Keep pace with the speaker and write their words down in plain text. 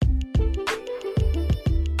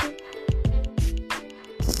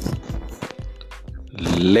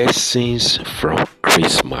Lessons from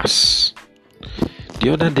Christmas.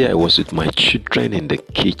 The other day I was with my children in the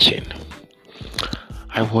kitchen.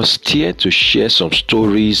 I was stirred to share some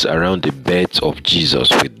stories around the birth of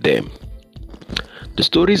Jesus with them. The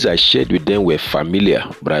stories I shared with them were familiar,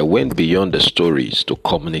 but I went beyond the stories to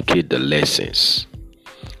communicate the lessons.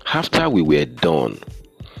 After we were done,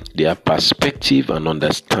 their perspective and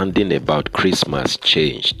understanding about Christmas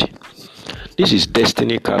changed. This is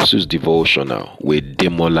Destiny Capsules Devotional with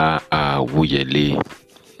Demola Awuyele.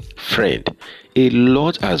 Friend, a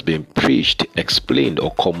lot has been preached, explained,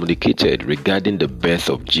 or communicated regarding the birth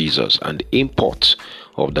of Jesus and the import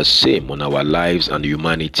of the same on our lives and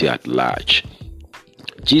humanity at large.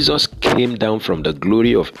 Jesus came down from the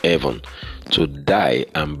glory of heaven to die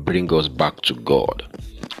and bring us back to God.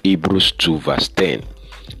 Hebrews 2 verse 10.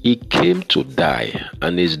 He came to die,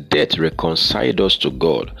 and his death reconciled us to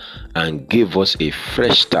God and gave us a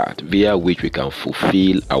fresh start via which we can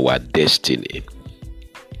fulfill our destiny.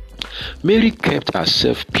 Mary kept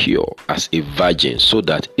herself pure as a virgin so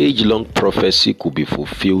that age-long prophecy could be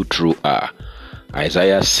fulfilled through her.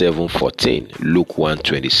 Isaiah 7:14, Luke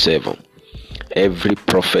 1:27. Every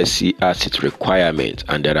prophecy has its requirement,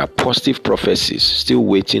 and there are positive prophecies still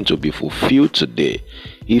waiting to be fulfilled today,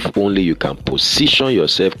 if only you can position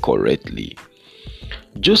yourself correctly.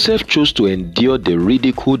 Joseph chose to endure the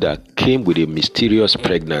ridicule that came with a mysterious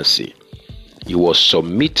pregnancy. He was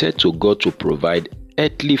submitted to God to provide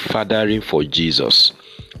earthly fathering for Jesus.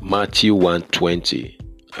 Matthew 1:20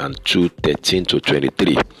 and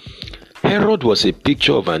 2:13-23. Herod was a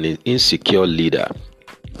picture of an insecure leader.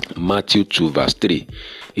 Matthew 2 verse 3.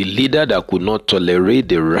 A leader that could not tolerate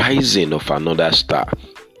the rising of another star.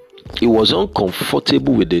 He was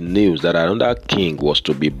uncomfortable with the news that another king was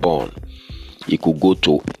to be born. He could go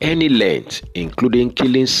to any length, including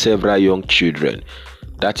killing several young children.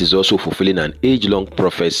 That is also fulfilling an age-long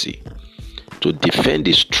prophecy to defend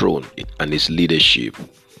his throne and his leadership.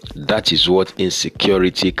 That is what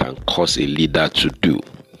insecurity can cause a leader to do.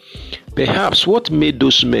 Perhaps what made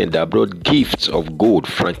those men that brought gifts of gold,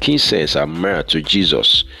 frankincense, and myrrh to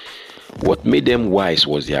Jesus, what made them wise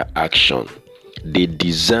was their action. They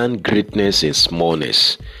discerned greatness in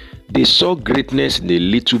smallness. They saw greatness in the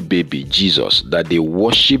little baby Jesus, that they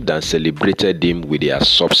worshipped and celebrated him with their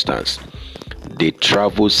substance. They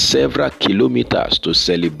traveled several kilometers to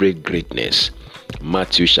celebrate greatness.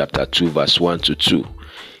 Matthew chapter 2 verse 1-2.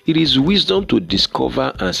 It is wisdom to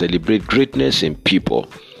discover and celebrate greatness in people,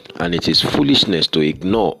 and it is foolishness to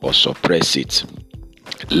ignore or suppress it.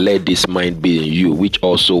 Let this mind be in you, which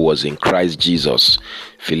also was in Christ Jesus.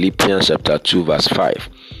 Philippians chapter 2 verse 5.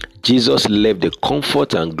 Jesus left the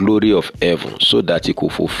comfort and glory of heaven so that he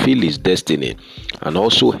could fulfill his destiny and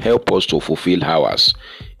also help us to fulfill ours.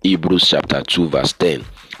 Hebrews chapter 2 verse 10.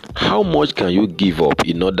 How much can you give up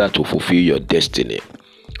in order to fulfill your destiny?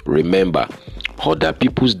 Remember, other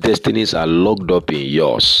people's destinies are locked up in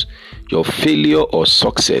yours. Your failure or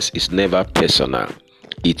success is never personal.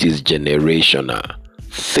 It is generational.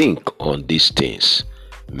 Think on these things.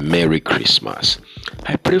 Merry Christmas.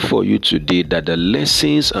 I pray for you today that the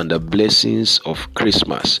lessons and the blessings of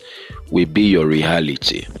Christmas will be your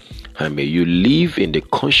reality. And may you live in the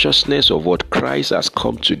consciousness of what Christ has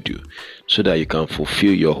come to do so that you can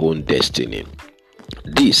fulfill your own destiny.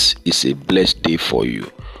 This is a blessed day for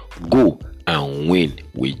you. Go and win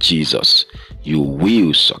with Jesus. You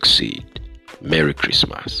will succeed. Merry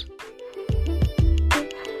Christmas.